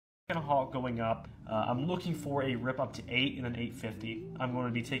halt going up. I'm looking for a rip up to 8 and then 850. I'm going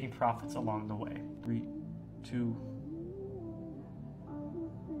to be taking profits along the way. 3, 2,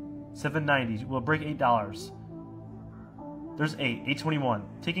 790. We'll break $8. There's 821.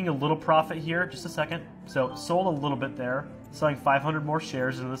 Taking a little profit here, just a second. So sold a little bit there. Selling 500 more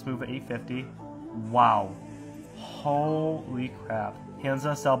shares into this move at 850. Wow. Holy crap. Hands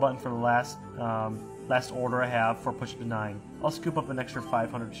on sell button for the last order I have for push up to 9. I'll scoop up an extra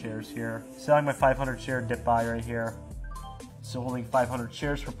 500 shares here. Selling my 500 share dip buy right here. So holding 500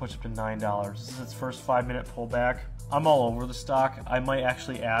 shares for push up to $9. This is its first 5-minute pullback. I'm all over the stock. I might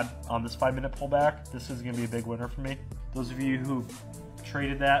actually add on this 5-minute pullback. This is going to be a big winner for me. Those of you who've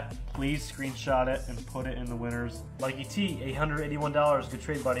traded that, please screenshot it and put it in the winners. Likey T, $881. Good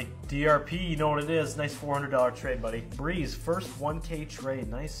trade, buddy. DRP, you know what it is. Nice $400 trade, buddy. Breeze, first 1K trade.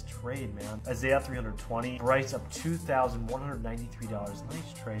 Nice trade, man. Isaiah, 320. Bryce up $2,193.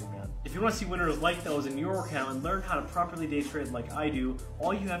 Nice trade, man. If you want to see winners like those in your account and learn how to properly day trade like I do,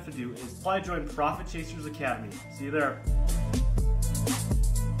 all you have to do is apply to join Profit Chasers Academy. See you there.